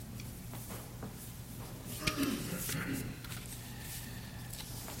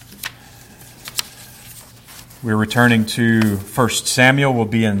We're returning to 1 Samuel. We'll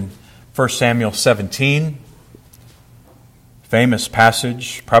be in 1 Samuel 17. Famous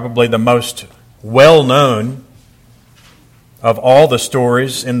passage, probably the most well-known of all the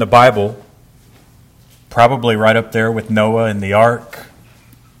stories in the Bible. Probably right up there with Noah and the ark.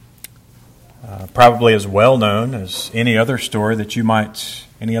 Probably as well-known as any other story that you might,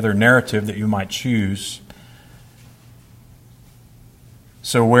 any other narrative that you might choose.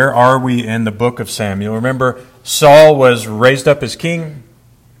 So where are we in the book of Samuel? Remember, Saul was raised up as king.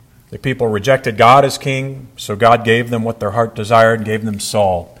 The people rejected God as king, so God gave them what their heart desired and gave them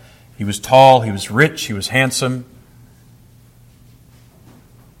Saul. He was tall, he was rich, he was handsome.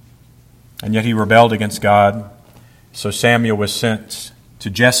 And yet he rebelled against God. So Samuel was sent to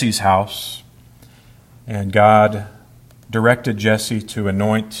Jesse's house. And God directed Jesse to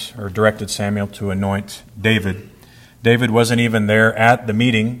anoint, or directed Samuel to anoint David. David wasn't even there at the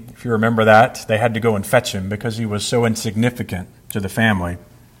meeting. If you remember that, they had to go and fetch him because he was so insignificant to the family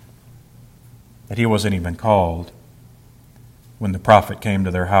that he wasn't even called when the prophet came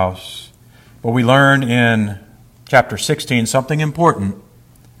to their house. But we learn in chapter 16 something important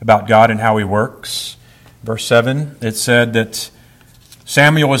about God and how He works. Verse 7, it said that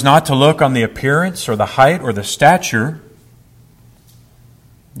Samuel was not to look on the appearance or the height or the stature.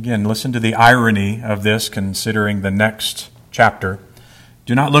 Again, listen to the irony of this considering the next chapter.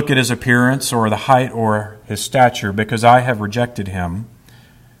 Do not look at his appearance or the height or his stature, because I have rejected him.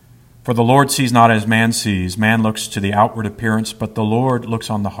 For the Lord sees not as man sees. Man looks to the outward appearance, but the Lord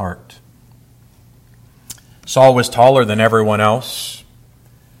looks on the heart. Saul was taller than everyone else,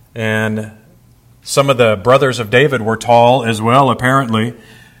 and some of the brothers of David were tall as well, apparently.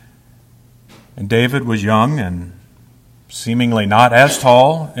 And David was young and seemingly not as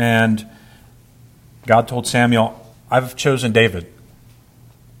tall, and God told Samuel, I've chosen David.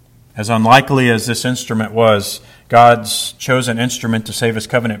 As unlikely as this instrument was, God's chosen instrument to save His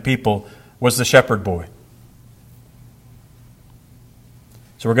covenant people was the shepherd boy.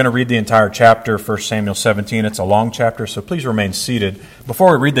 So we're going to read the entire chapter, 1 Samuel 17. It's a long chapter, so please remain seated.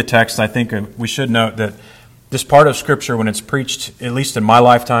 Before we read the text, I think we should note that this part of Scripture, when it's preached, at least in my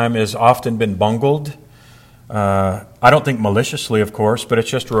lifetime, has often been bungled. I don't think maliciously, of course, but it's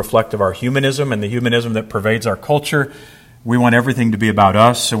just a reflect of our humanism and the humanism that pervades our culture. We want everything to be about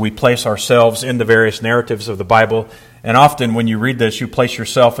us, so we place ourselves in the various narratives of the Bible. And often when you read this, you place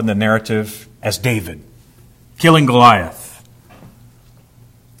yourself in the narrative as David, killing Goliath.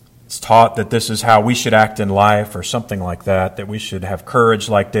 It's taught that this is how we should act in life or something like that we should have courage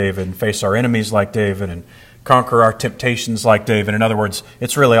like David and face our enemies like David and conquer our temptations like David. In other words,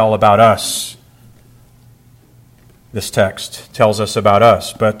 it's really all about us. This text tells us about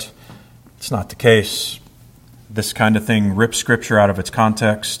us, but it's not the case. This kind of thing rips Scripture out of its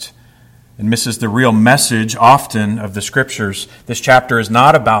context and misses the real message often of the Scriptures. This chapter is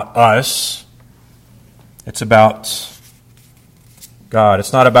not about us. It's about God.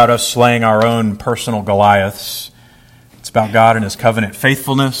 It's not about us slaying our own personal Goliaths. It's about God and His covenant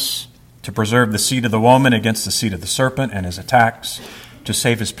faithfulness to preserve the seed of the woman against the seed of the serpent and his attacks, to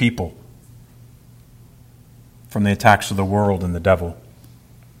save His people from the attacks of the world and the devil.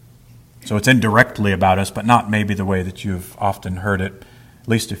 So it's indirectly about us, but not maybe the way that you've often heard it, at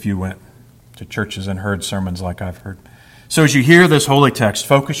least if you went to churches and heard sermons like I've heard. So as you hear this holy text,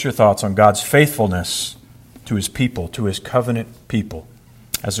 focus your thoughts on God's faithfulness to His people, to His covenant people,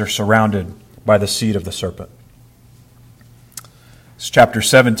 as they're surrounded by the seed of the serpent. It's chapter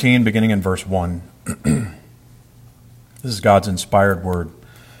 17, beginning in verse 1. This is God's inspired word.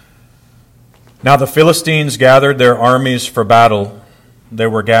 Now the Philistines gathered their armies for battle. They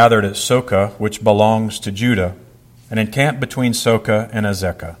were gathered at Socoh, which belongs to Judah, and encamped between Socoh and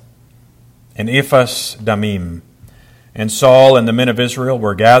Azekah, and Ephes Damim. And Saul and the men of Israel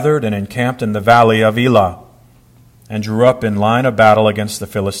were gathered and encamped in the valley of Elah, and drew up in line of battle against the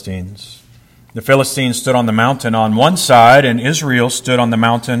Philistines. The Philistines stood on the mountain on one side, and Israel stood on the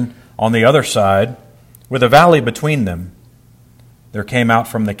mountain on the other side, with a valley between them. There came out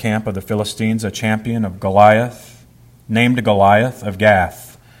from the camp of the Philistines a champion of Goliath, named Goliath of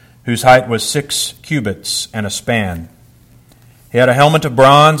Gath, whose height was 6 cubits and a span. He had a helmet of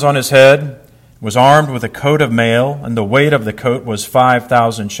bronze on his head, was armed with a coat of mail, and the weight of the coat was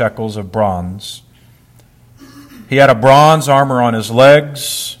 5,000 shekels of bronze. He had a bronze armor on his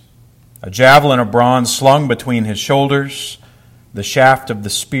legs, a javelin of bronze slung between his shoulders. The shaft of the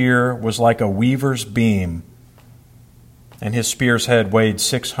spear was like a weaver's beam, and his spear's head weighed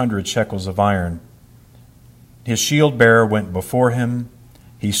 600 shekels of iron. His shield bearer went before him.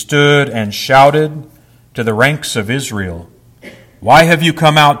 He stood and shouted, to the ranks of Israel, why have you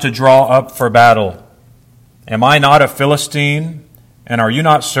come out to draw up for battle? Am I not a Philistine, and are you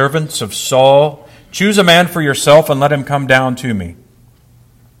not servants of Saul? Choose a man for yourself and let him come down to me.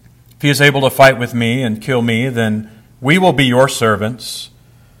 If he is able to fight with me and kill me, then we will be your servants.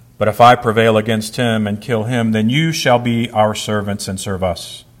 But if I prevail against him and kill him, then you shall be our servants and serve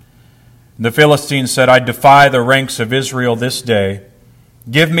us. And the Philistine said, I defy the ranks of Israel this day.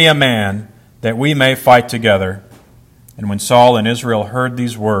 Give me a man that we may fight together. And when Saul and Israel heard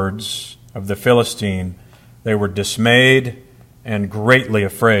these words of the Philistine, they were dismayed and greatly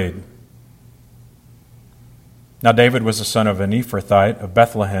afraid. Now David was the son of an Ephrathite of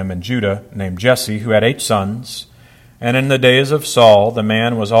Bethlehem in Judah, named Jesse, who had 8 sons. And in the days of Saul, the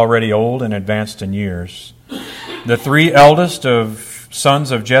man was already old and advanced in years. The 3 eldest of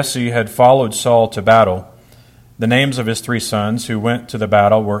sons of Jesse had followed Saul to battle. The names of his 3 sons who went to the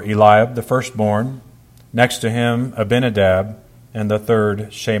battle were Eliab, the firstborn, next to him Abinadab, and the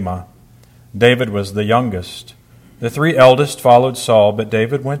third Shema. David was the youngest. The 3 eldest followed Saul, but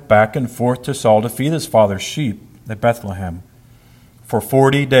David went back and forth to Saul to feed his father's sheep at Bethlehem. For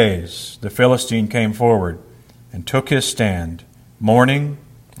 40 days the Philistine came forward and took his stand, morning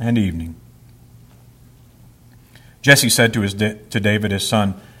and evening. Jesse said to David his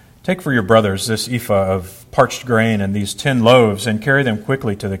son, Take for your brothers this ephah of parched grain and these 10 loaves, and carry them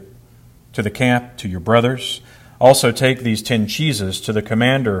quickly to the camp to your brothers. Also take these 10 cheeses to the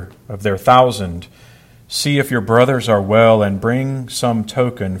commander of their 1,000. See if your brothers are well, and bring some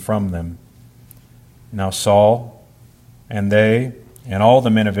token from them. Now Saul and they and all the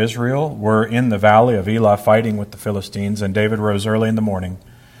men of Israel were in the valley of Elah fighting with the Philistines, and David rose early in the morning,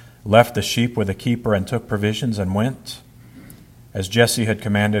 left the sheep with a keeper, and took provisions and went, as Jesse had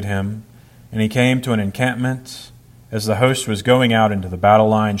commanded him. And he came to an encampment as the host was going out into the battle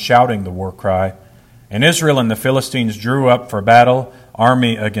line, shouting the war cry. And Israel and the Philistines drew up for battle,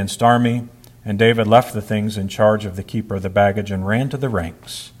 army against army. And David left the things in charge of the keeper of the baggage and ran to the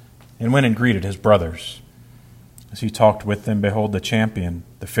ranks and went and greeted his brothers. As he talked with them, behold, the champion,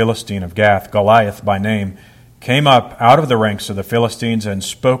 the Philistine of Gath, Goliath by name, came up out of the ranks of the Philistines and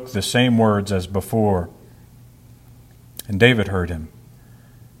spoke the same words as before. And David heard him.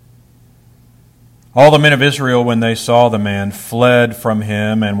 All the men of Israel, when they saw the man, fled from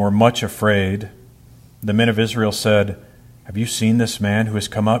him and were much afraid. The men of Israel said, Have you seen this man who has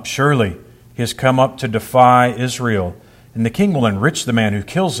come up? Surely he has come up to defy Israel. And the king will enrich the man who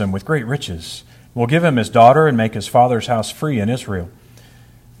kills him with great riches. Will give him his daughter and make his father's house free in Israel.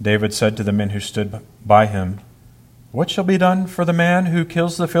 David said to the men who stood by him, What shall be done for the man who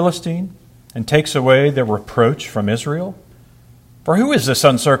kills the Philistine and takes away the reproach from Israel? For who is this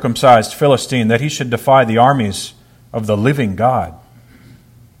uncircumcised Philistine that he should defy the armies of the living God?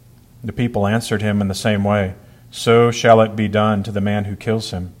 The people answered him in the same way, So shall it be done to the man who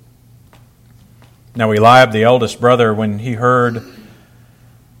kills him. Now Eliab, the eldest brother, when he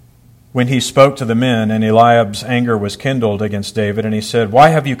spoke to the men, and Eliab's anger was kindled against David, and he said, Why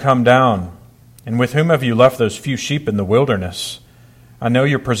have you come down? And with whom have you left those few sheep in the wilderness? I know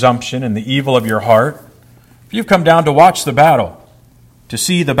your presumption and the evil of your heart. For you've come down to watch the battle, to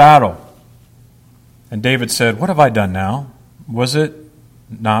see the battle. And David said, What have I done now? Was it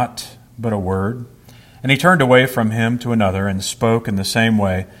not but a word? And he turned away from him to another and spoke in the same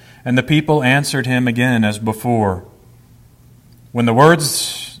way. And the people answered him again as before. When the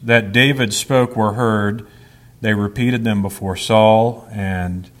words that David spoke were heard, they repeated them before Saul,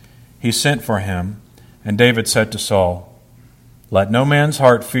 and he sent for him. And David said to Saul, Let no man's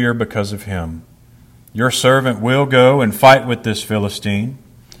heart fear because of him. Your servant will go and fight with this Philistine.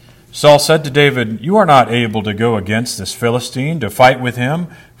 Saul said to David, You are not able to go against this Philistine to fight with him,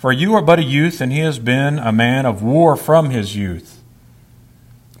 for you are but a youth, and he has been a man of war from his youth.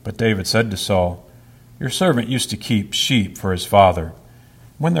 But David said to Saul, Your servant used to keep sheep for his father.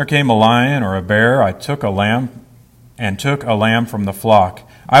 When there came a lion or a bear, I took a lamb from the flock.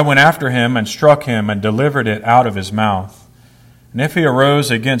 I went after him and struck him and delivered it out of his mouth. And if he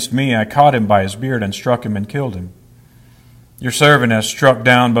arose against me, I caught him by his beard and struck him and killed him. Your servant has struck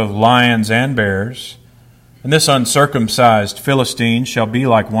down both lions and bears, and this uncircumcised Philistine shall be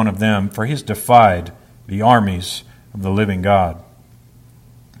like one of them, for he has defied the armies of the living God.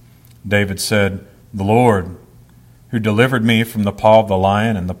 David said, The Lord, who delivered me from the paw of the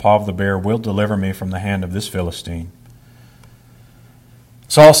lion and the paw of the bear, will deliver me from the hand of this Philistine.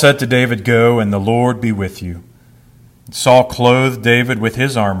 Saul said to David, Go, and the Lord be with you. Saul clothed David with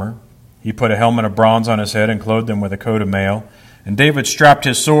his armor. He put a helmet of bronze on his head and clothed him with a coat of mail. And David strapped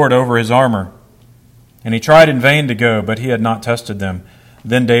his sword over his armor. And he tried in vain to go, but he had not tested them.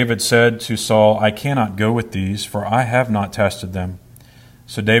 Then David said to Saul, I cannot go with these, for I have not tested them.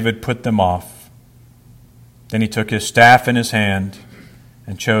 So David put them off. Then he took his staff in his hand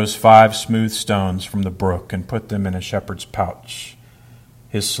and chose 5 smooth stones from the brook and put them in a shepherd's pouch.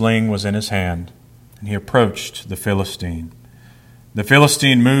 His sling was in his hand, and he approached the Philistine. The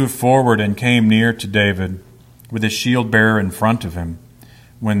Philistine moved forward and came near to David, with his shield bearer in front of him.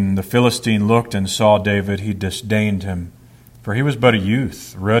 When the Philistine looked and saw David, he disdained him, for he was but a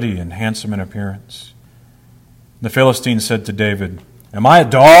youth, ruddy and handsome in appearance. The Philistine said to David, Am I a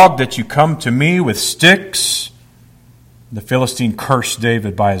dog that you come to me with sticks? The Philistine cursed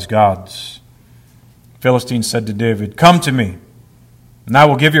David by his gods. The Philistine said to David, Come to me, and I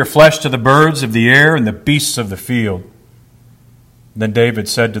will give your flesh to the birds of the air and the beasts of the field. Then David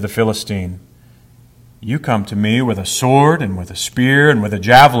said to the Philistine, You come to me with a sword and with a spear and with a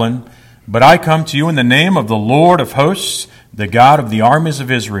javelin, but I come to you in the name of the Lord of hosts, the God of the armies of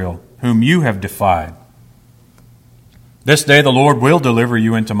Israel, whom you have defied. This day the Lord will deliver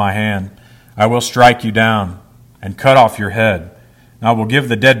you into my hand. I will strike you down and cut off your head. And I will give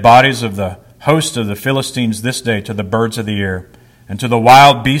the dead bodies of the host of the Philistines this day to the birds of the air and to the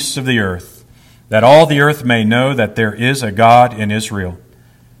wild beasts of the earth, that all the earth may know that there is a God in Israel,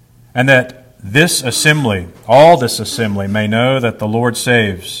 and that all this assembly may know that the Lord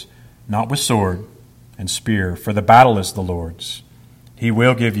saves, not with sword and spear, for the battle is the Lord's. He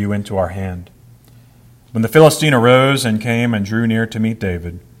will give you into our hand. When the Philistine arose and came and drew near to meet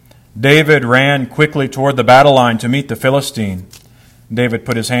David, David ran quickly toward the battle line to meet the Philistine. David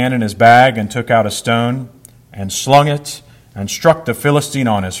put his hand in his bag and took out a stone and slung it and struck the Philistine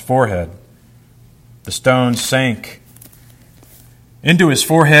on his forehead. The stone sank into his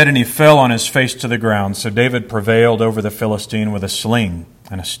forehead and he fell on his face to the ground. So David prevailed over the Philistine with a sling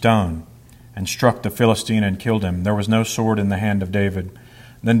and a stone, and struck the Philistine and killed him. There was no sword in the hand of David.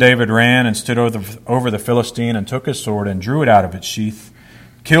 Then David ran and stood over the Philistine and took his sword and drew it out of its sheath,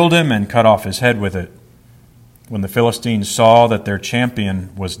 killed him and cut off his head with it. When the Philistines saw that their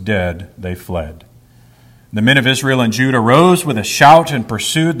champion was dead, they fled. The men of Israel and Judah rose with a shout and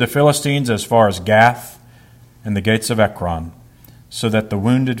pursued the Philistines as far as Gath and the gates of Ekron, so that the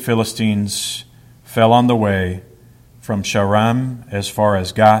wounded Philistines fell on the way from Shaaraim as far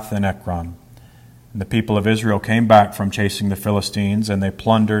as Gath and Ekron. And the people of Israel came back from chasing the Philistines, and they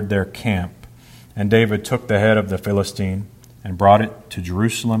plundered their camp. And David took the head of the Philistine and brought it to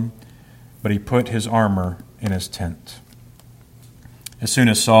Jerusalem, but he put his armor in his tent. As soon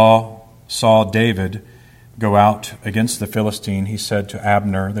as Saul saw David go out against the Philistine, he said to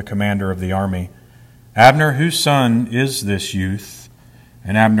Abner, the commander of the army, Abner, whose son is this youth?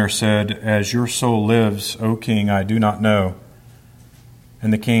 And Abner said, As your soul lives, O king, I do not know.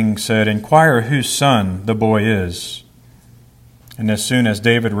 And the king said, Inquire whose son the boy is. And as soon as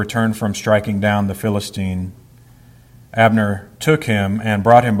David returned from striking down the Philistine, Abner took him and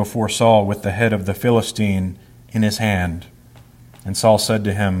brought him before Saul with the head of the Philistine in his hand. And Saul said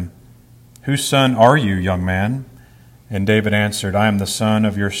to him, Whose son are you, young man? And David answered, I am the son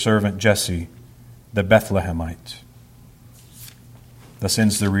of your servant Jesse, the Bethlehemite. Thus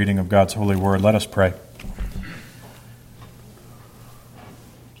ends the reading of God's holy word. Let us pray.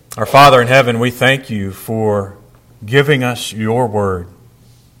 Our Father in heaven, we thank you for giving us your word.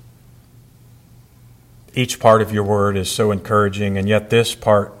 Each part of your word is so encouraging, and yet this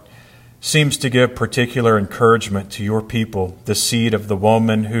part seems to give particular encouragement to your people, the seed of the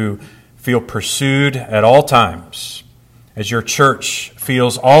woman who feel pursued at all times, as your church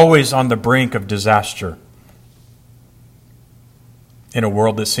feels always on the brink of disaster in a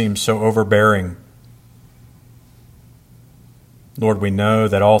world that seems so overbearing. Lord, we know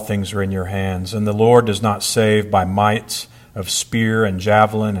that all things are in your hands, and the Lord does not save by might of spear and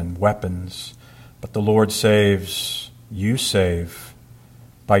javelin and weapons, but the Lord saves, you save,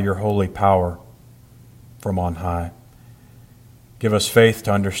 by your holy power from on high. Give us faith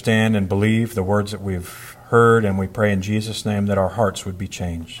to understand and believe the words that we've heard, and we pray in Jesus' name that our hearts would be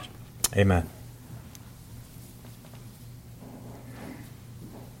changed. Amen.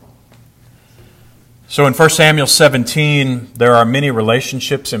 So in 1 Samuel 17, there are many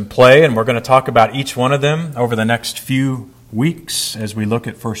relationships in play, and we're going to talk about each one of them over the next few weeks as we look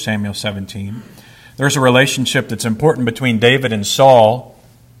at 1 Samuel 17. There's a relationship that's important between David and Saul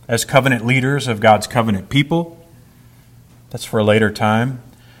as covenant leaders of God's covenant people. That's for a later time.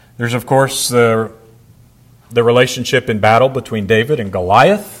 There's, of course, the relationship in battle between David and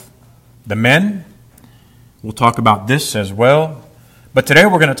Goliath, the men. We'll talk about this as well. But today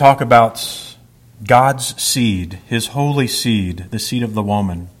we're going to talk about God's seed, his holy seed, the seed of the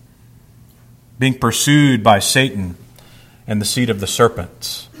woman, being pursued by Satan and the seed of the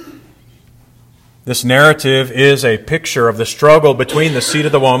serpent. This narrative is a picture of the struggle between the seed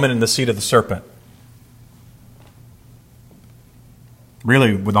of the woman and the seed of the serpent.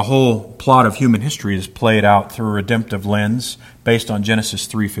 Really, the whole plot of human history is played out through a redemptive lens based on Genesis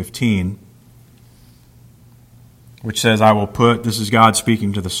 3:15, which says, this is God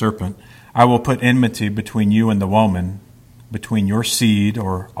speaking to the serpent, I will put enmity between you and the woman, between your seed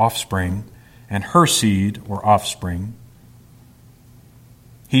or offspring and her seed or offspring.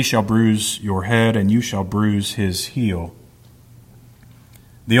 He shall bruise your head, and you shall bruise his heel.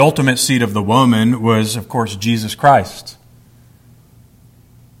 The ultimate seed of the woman was, of course, Jesus Christ.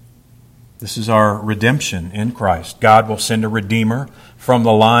 This is our redemption in Christ. God will send a Redeemer from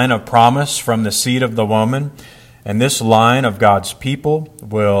the line of promise, from the seed of the woman, and this line of God's people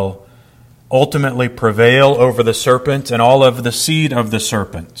will ultimately prevail over the serpent and all of the seed of the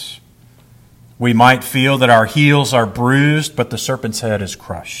serpent. We might feel that our heels are bruised, but the serpent's head is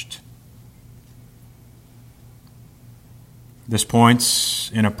crushed. This points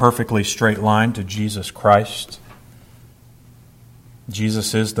in a perfectly straight line to Jesus Christ.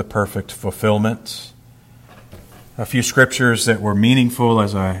 Jesus is the perfect fulfillment. A few scriptures that were meaningful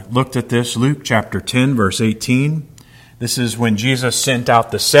as I looked at this. Luke chapter 10, verse 18. This is when Jesus sent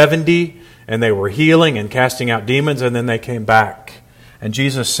out the 70, and they were healing and casting out demons, and then they came back. And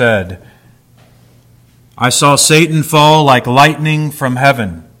Jesus said, I saw Satan fall like lightning from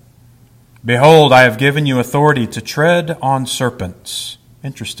heaven. Behold, I have given you authority to tread on serpents.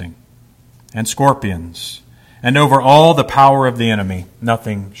 Interesting. And scorpions. And over all the power of the enemy,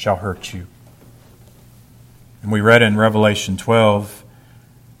 nothing shall hurt you. And we read in Revelation 12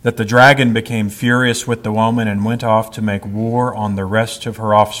 that the dragon became furious with the woman and went off to make war on the rest of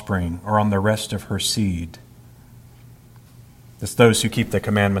her offspring, or on the rest of her seed. It's those who keep the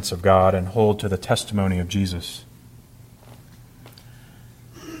commandments of God and hold to the testimony of Jesus.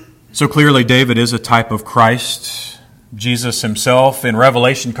 So clearly, David is a type of Christ. Jesus himself in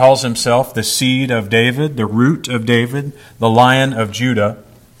Revelation calls himself the seed of David, the root of David, the Lion of Judah.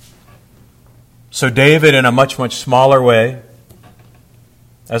 So David, in a much, much smaller way,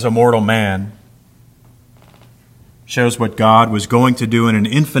 as a mortal man, shows what God was going to do in an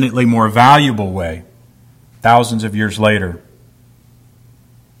infinitely more valuable way thousands of years later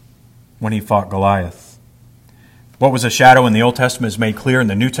when he fought Goliath. What was a shadow in the Old Testament is made clear in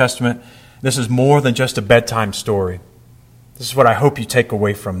the New Testament. This is more than just a bedtime story. This is what I hope you take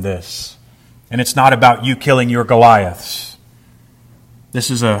away from this. And it's not about you killing your Goliaths. This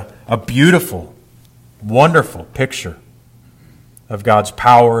is a beautiful, wonderful picture of God's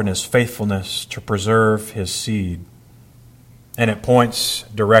power and His faithfulness to preserve His seed. And it points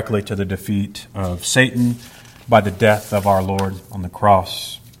directly to the defeat of Satan by the death of our Lord on the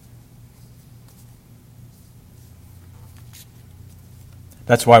cross.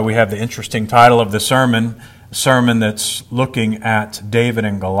 That's why we have the interesting title of the sermon, a sermon that's looking at David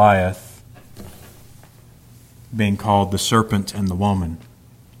and Goliath, being called The Serpent and the Woman.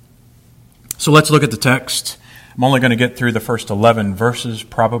 So let's look at the text. I'm only going to get through the first 11 verses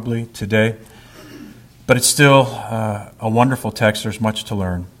probably today, but it's still a wonderful text. There's much to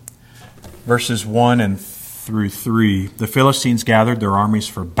learn. Verses 1 and through 3. The Philistines gathered their armies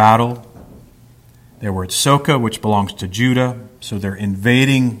for battle. They were at Soka, which belongs to Judah, so they're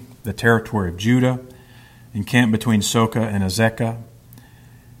invading the territory of Judah, encamped between Soka and Azekah.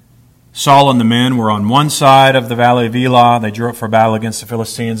 Saul and the men were on one side of the valley of Elah. They drew up for battle against the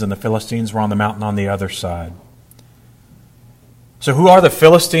Philistines, and the Philistines were on the mountain on the other side. So who are the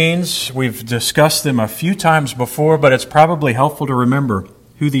Philistines? We've discussed them a few times before, but it's probably helpful to remember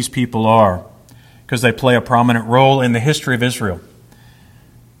who these people are, because they play a prominent role in the history of Israel.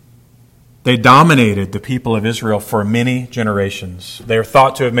 They dominated the people of Israel for many generations. They are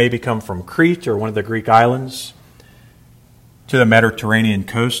thought to have maybe come from Crete or one of the Greek islands to the Mediterranean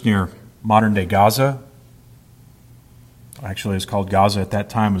coast near modern-day Gaza. Actually, it's called Gaza at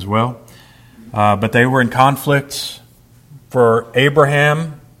that time as well. But they were in conflict for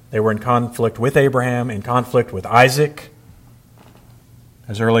Abraham. They were in conflict with Abraham, in conflict with Isaac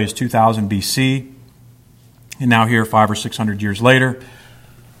as early as 2000 BC. And now here, 500 or 600 years later,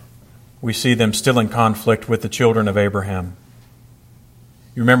 we see them still in conflict with the children of Abraham.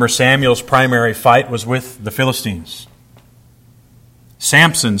 You remember Samuel's primary fight was with the Philistines.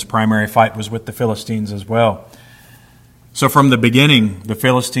 Samson's primary fight was with the Philistines as well. So from the beginning, the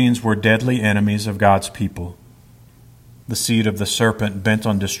Philistines were deadly enemies of God's people. The seed of the serpent bent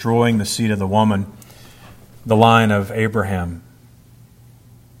on destroying the seed of the woman, the line of Abraham.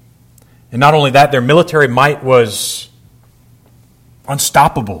 And not only that, their military might was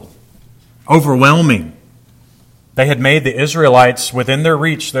unstoppable, overwhelming. They had made the Israelites within their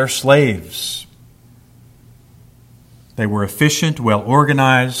reach their slaves. They were efficient, well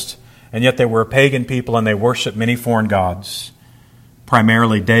organized, and yet they were a pagan people and they worshiped many foreign gods,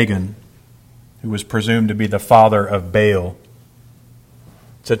 primarily Dagon, who was presumed to be the father of Baal.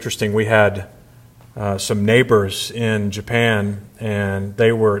 It's interesting, we had some neighbors in Japan, and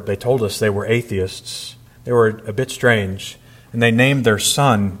they told us they were atheists. They were a bit strange, and they named their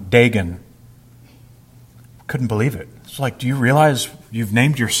son Dagon. Couldn't believe it. It's like, do you realize you've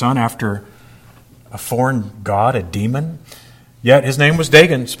named your son after a foreign god, a demon? Yet his name was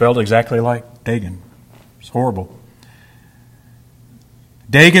Dagon, spelled exactly like Dagon. It's horrible.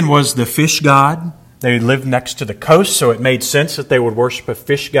 Dagon was the fish god. They lived next to the coast, so it made sense that they would worship a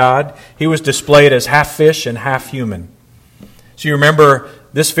fish god. He was displayed as half fish and half human. So you remember,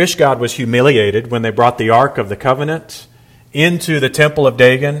 this fish god was humiliated when they brought the Ark of the Covenant into the temple of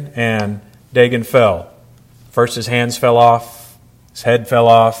Dagon, and Dagon fell. First his hands fell off, his head fell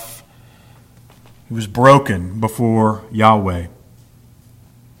off. He was broken before Yahweh.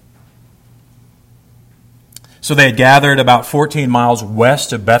 So they had gathered about 14 miles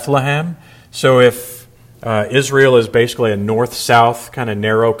west of Bethlehem. So if Israel is basically a north-south kind of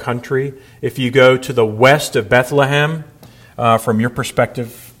narrow country, if you go to the west of Bethlehem, from your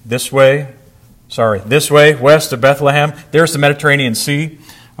perspective this way, west of Bethlehem, there's the Mediterranean Sea.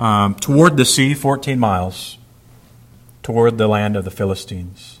 Toward the sea, 14 miles, toward the land of the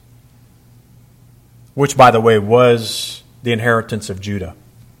Philistines, which, by the way, was the inheritance of Judah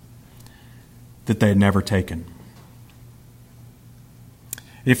that they had never taken.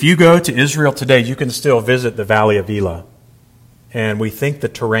 If you go to Israel today, you can still visit the Valley of Elah, and we think the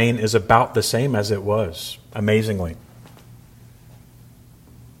terrain is about the same as it was, amazingly.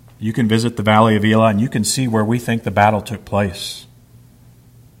 You can visit the Valley of Elah, and you can see where we think the battle took place.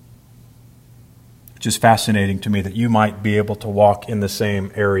 Which is fascinating to me that you might be able to walk in the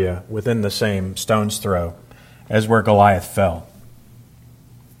same area, within the same stone's throw, as where Goliath fell.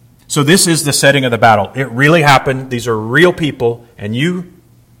 So this is the setting of the battle. It really happened. These are real people, and you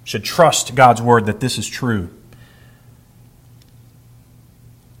should trust God's word that this is true.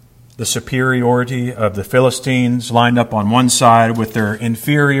 The superiority of the Philistines lined up on one side with their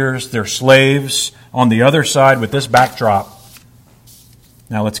inferiors, their slaves, on the other side with this backdrop.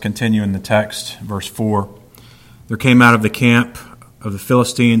 Now let's continue in the text, verse 4. There came out of the camp of the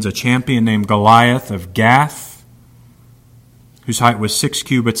Philistines a champion named Goliath of Gath, whose height was 6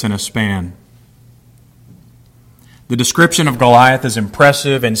 cubits and a span. The description of Goliath is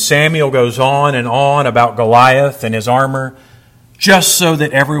impressive, and Samuel goes on and on about Goliath and his armor, just so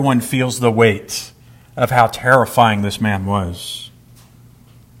that everyone feels the weight of how terrifying this man was.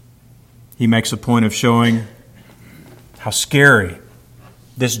 He makes a point of showing how scary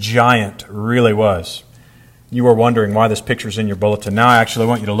this giant really was. You were wondering why this picture's in your bulletin. Now I actually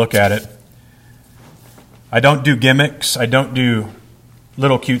want you to look at it. I don't do gimmicks. I don't do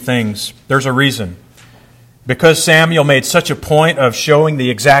little cute things. There's a reason. Because Samuel made such a point of showing the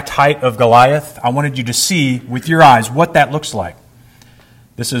exact height of Goliath, I wanted you to see with your eyes what that looks like.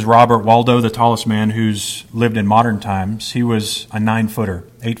 This is Robert Waldo, the tallest man who's lived in modern times. He was a 9-footer,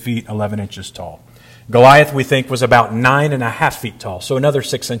 8 feet, 11 inches tall. Goliath, we think, was about 9.5 feet tall, so another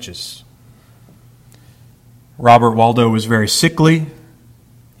 6 inches. Robert Waldo was very sickly.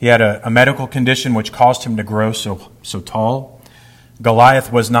 He had a medical condition which caused him to grow so tall.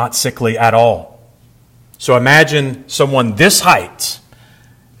 Goliath was not sickly at all. So imagine someone this height,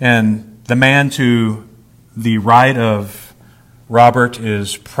 and the man to the right of Robert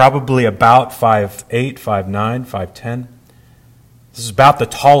is probably about 5'8", 5'9", 5'10". This is about the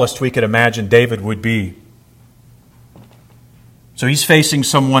tallest we could imagine David would be. So he's facing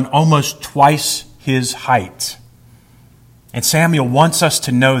someone almost twice his height. And Samuel wants us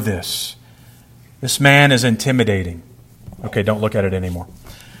to know this. This man is intimidating. Okay, don't look at it anymore.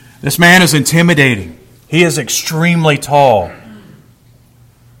 This man is intimidating. He is extremely tall.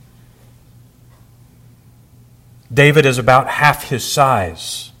 David is about half his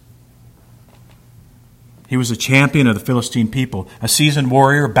size. He was a champion of the Philistine people, a seasoned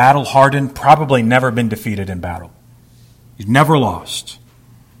warrior, battle-hardened, probably never been defeated in battle. He's never lost.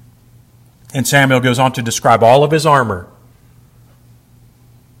 And Samuel goes on to describe all of his armor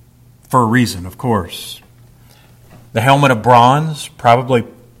for a reason, of course. The helmet of bronze, probably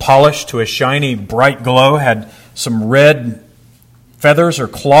polished to a shiny, bright glow, had some red feathers or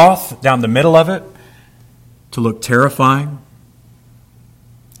cloth down the middle of it to look terrifying.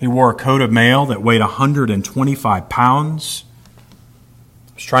 He wore a coat of mail that weighed 125 pounds.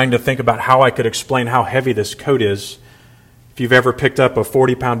 I was trying to think about how I could explain how heavy this coat is. If you've ever picked up a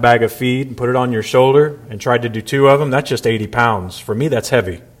 40-pound bag of feed and put it on your shoulder and tried to do 2 of them, that's just 80 pounds. For me, that's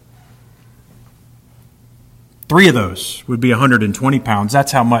heavy. 3 of those would be 120 pounds.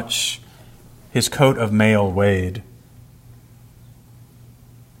 That's how much his coat of mail weighed.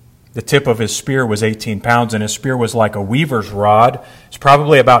 The tip of his spear was 18 pounds, and his spear was like a weaver's rod. It's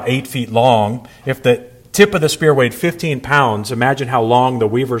probably about 8 feet long. If the tip of the spear weighed 15 pounds, imagine how long the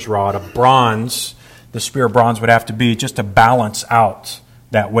weaver's rod of bronze, the spear of bronze, would have to be just to balance out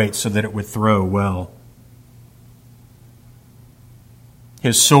that weight so that it would throw well.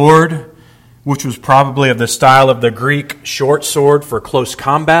 His sword, which was probably of the style of the Greek short sword for close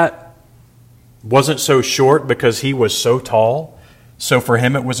combat, wasn't so short because he was so tall. So for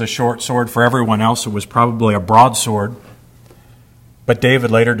him it was a short sword. For everyone else it was probably a broadsword. But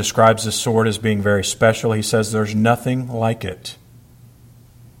David later describes this sword as being very special. He says there's nothing like it.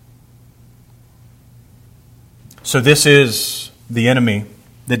 So this is the enemy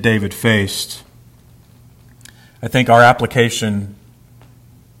that David faced. I think our application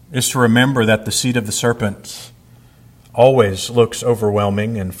is to remember that the seed of the serpent always looks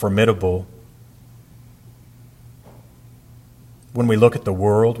overwhelming and formidable. When we look at the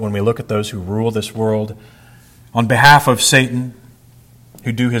world, when we look at those who rule this world, on behalf of Satan,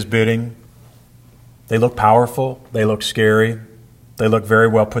 who do his bidding, they look powerful, they look scary, they look very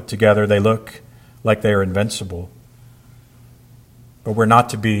well put together, they look like they are invincible. But we're not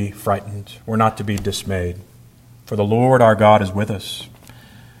to be frightened, we're not to be dismayed, for the Lord our God is with us.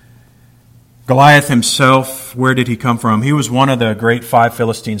 Goliath himself, where did he come from? He was one of the great 5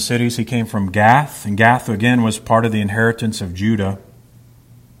 Philistine cities. He came from Gath, and Gath again was part of the inheritance of Judah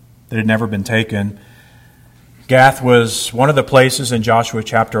that had never been taken. Gath was one of the places in Joshua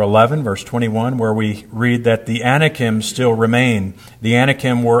chapter 11, verse 21, where we read that the Anakim still remain. The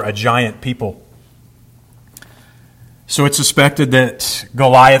Anakim were a giant people. So it's suspected that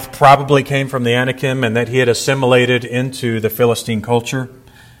Goliath probably came from the Anakim and that he had assimilated into the Philistine culture.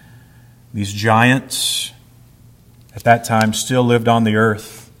 These giants at that time still lived on the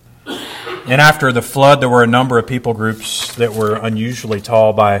earth. And after the flood, there were a number of people groups that were unusually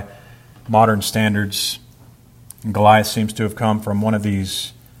tall by modern standards. And Goliath seems to have come from one of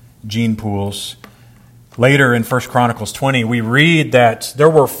these gene pools. Later in 1 Chronicles 20, we read that there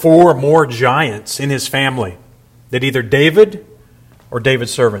were 4 more giants in his family that either David or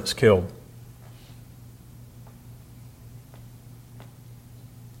David's servants killed.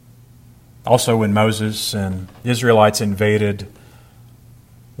 Also, when Moses and Israelites invaded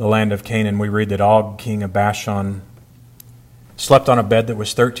the land of Canaan, we read that Og, king of Bashan, slept on a bed that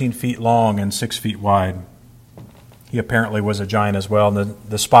was 13 feet long and 6 feet wide. He apparently was a giant as well. And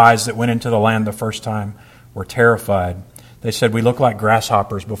the spies that went into the land the first time were terrified. They said, "We look like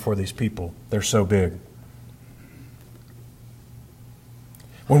grasshoppers before these people. They're so big."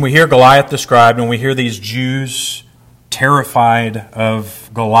 When we hear Goliath described, when we hear these Jews terrified of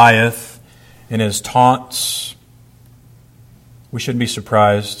Goliath and his taunts, we shouldn't be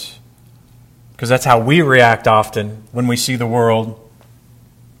surprised, because that's how we react often when we see the world.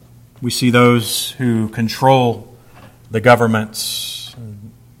 We see those who control the governments,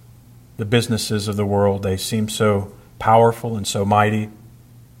 the businesses of the world. They seem so powerful and so mighty.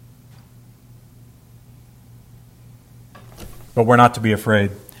 But we're not to be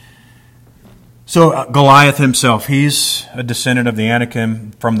afraid. So Goliath himself, he's a descendant of the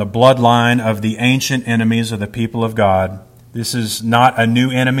Anakim from the bloodline of the ancient enemies of the people of God. This is not a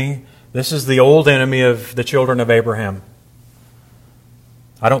new enemy. This is the old enemy of the children of Abraham.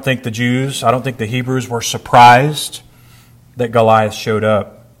 I don't think the Jews, I don't think the Hebrews were surprised that Goliath showed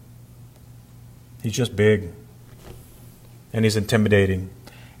up. He's just big. And he's intimidating.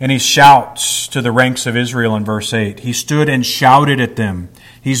 And he shouts to the ranks of Israel in verse 8. He stood and shouted at them.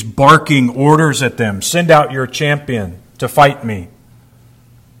 He's barking orders at them. "Send out your champion to fight me."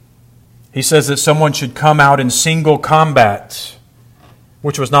 He says that someone should come out in single combat,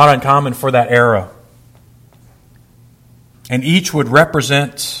 which was not uncommon for that era. And each would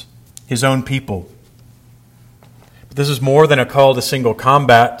represent his own people. But this is more than a call to single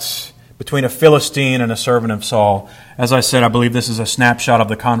combat between a Philistine and a servant of Saul. As I said, I believe this is a snapshot of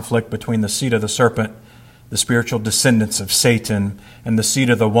the conflict between the seed of the serpent, the spiritual descendants of Satan, and the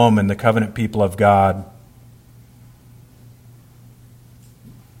seed of the woman, the covenant people of God.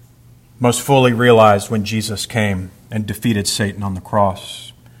 Most fully realized when Jesus came and defeated Satan on the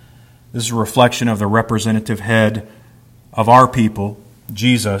cross. This is a reflection of the representative head of our people,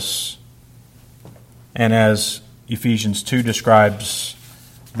 Jesus, and as Ephesians 2 describes,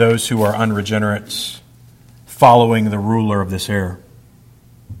 those who are unregenerate, following the ruler of this air,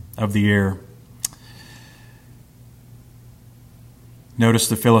 of the air. Notice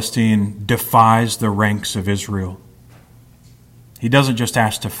the Philistine defies the ranks of Israel. He doesn't just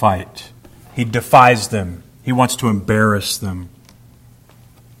ask to fight. He defies them. He wants to embarrass them.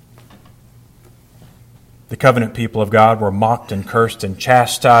 The covenant people of God were mocked and cursed and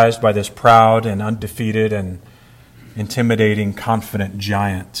chastised by this proud and undefeated and intimidating, confident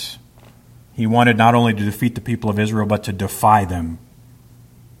giant. He wanted not only to defeat the people of Israel, but to defy them.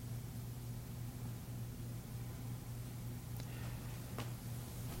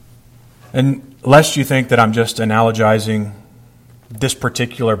 And lest you think that I'm just analogizing this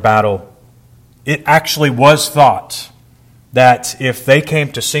particular battle, it actually was thought that if they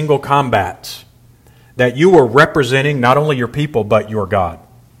came to single combat, that you were representing not only your people, but your God.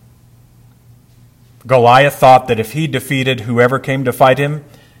 Goliath thought that if he defeated whoever came to fight him,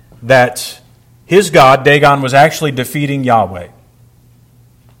 that his God, Dagon, was actually defeating Yahweh.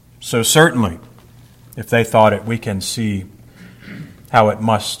 So certainly, if they thought it, we can see how it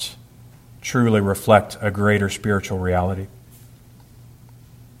must truly reflect a greater spiritual reality.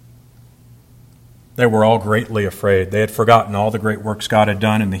 They were all greatly afraid. They had forgotten all the great works God had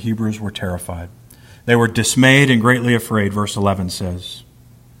done, and the Hebrews were terrified. They were dismayed and greatly afraid, verse 11 says.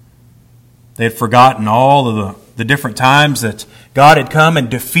 They had forgotten all of the different times that God had come and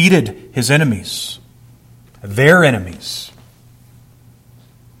defeated his enemies, their enemies.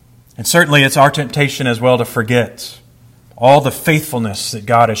 And certainly it's our temptation as well to forget all the faithfulness that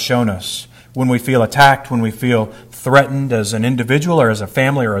God has shown us when we feel attacked, when we feel threatened as an individual or as a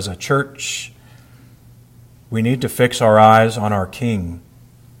family or as a church. We need to fix our eyes on our King,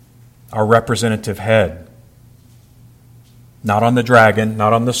 our representative head, not on the dragon,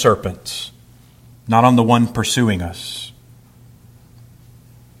 not on the serpent, not on the one pursuing us.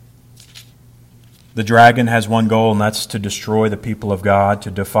 The dragon has one goal, and that's to destroy the people of God, to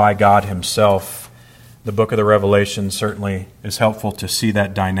defy God himself. The book of the Revelation certainly is helpful to see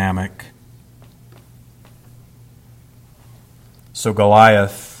that dynamic. So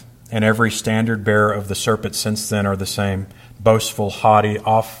Goliath and every standard bearer of the serpent since then are the same: boastful, haughty,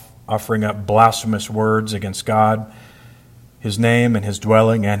 offering up blasphemous words against God, his name and his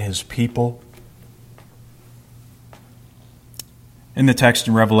dwelling and his people. In the text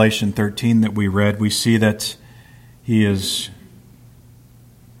in Revelation 13 that we read, we see that he is,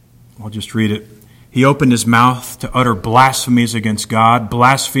 I'll just read it. He opened his mouth to utter blasphemies against God,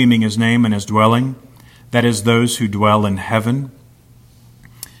 blaspheming his name and his dwelling, that is, those who dwell in heaven.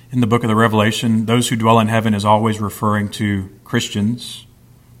 In the book of the Revelation, those who dwell in heaven is always referring to Christians,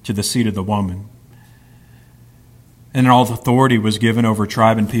 to the seed of the woman. And all authority was given over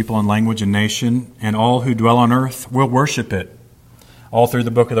tribe and people and language and nation, and all who dwell on earth will worship it. All through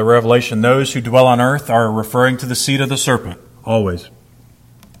the book of the Revelation, those who dwell on earth are referring to the seed of the serpent, always.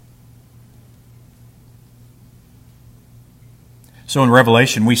 So in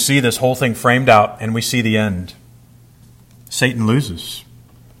Revelation, we see this whole thing framed out, and we see the end. Satan loses.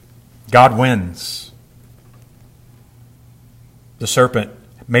 God wins. The serpent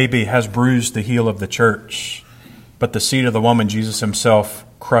maybe has bruised the heel of the church, but the seed of the woman, Jesus himself,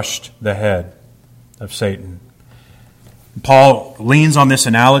 crushed the head of Satan. Paul leans on this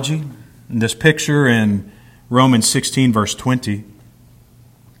analogy, this picture in Romans 16, verse 20,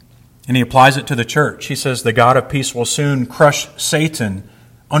 and he applies it to the church. He says, the God of peace will soon crush Satan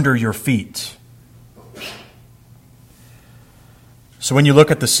under your feet. So when you look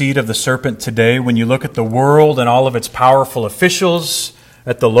at the seed of the serpent today, when you look at the world and all of its powerful officials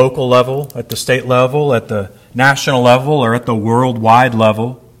at the local level, at the state level, at the national level, or at the worldwide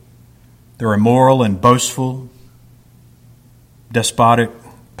level, they're immoral and boastful, despotic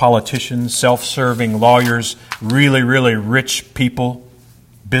politicians, self-serving lawyers, really, really rich people,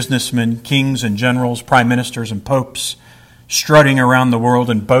 businessmen, kings and generals, prime ministers and popes, strutting around the world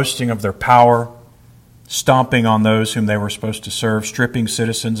and boasting of their power, stomping on those whom they were supposed to serve, stripping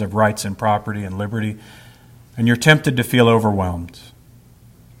citizens of rights and property and liberty. And you're tempted to feel overwhelmed.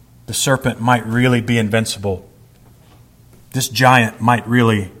 The serpent might really be invincible. This giant might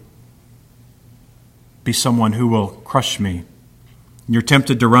really be someone who will crush me. You're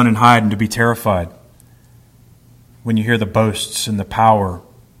tempted to run and hide and to be terrified when you hear the boasts and the power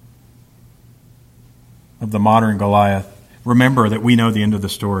of the modern Goliath. Remember that we know the end of the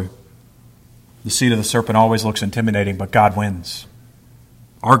story. The seed of the serpent always looks intimidating, but God wins.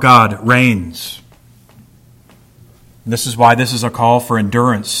 Our God reigns. And this is why this is a call for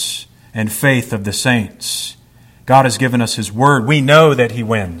endurance and faith of the saints. God has given us His word. We know that He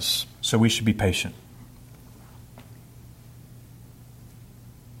wins, so we should be patient.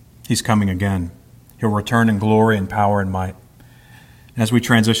 He's coming again. He'll return in glory and power and might. As we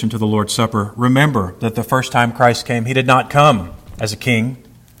transition to the Lord's Supper, remember that the first time Christ came, He did not come as a king,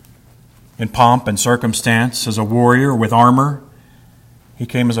 in pomp and circumstance, as a warrior with armor. He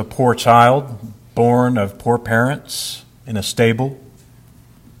came as a poor child, born of poor parents, in a stable.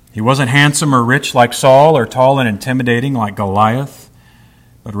 He wasn't handsome or rich like Saul, or tall and intimidating like Goliath.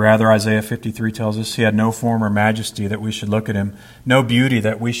 But rather, Isaiah 53 tells us he had no form or majesty that we should look at him, no beauty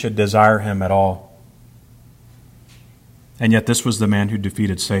that we should desire him at all. And yet this was the man who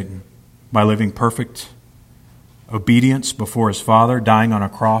defeated Satan by living perfect obedience before his Father, dying on a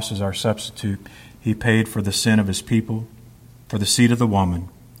cross as our substitute. He paid for the sin of his people, for the seed of the woman,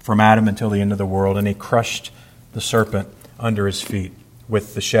 from Adam until the end of the world, and he crushed the serpent under his feet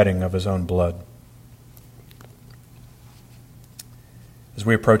with the shedding of his own blood. As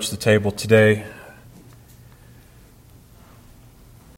we approach the table today,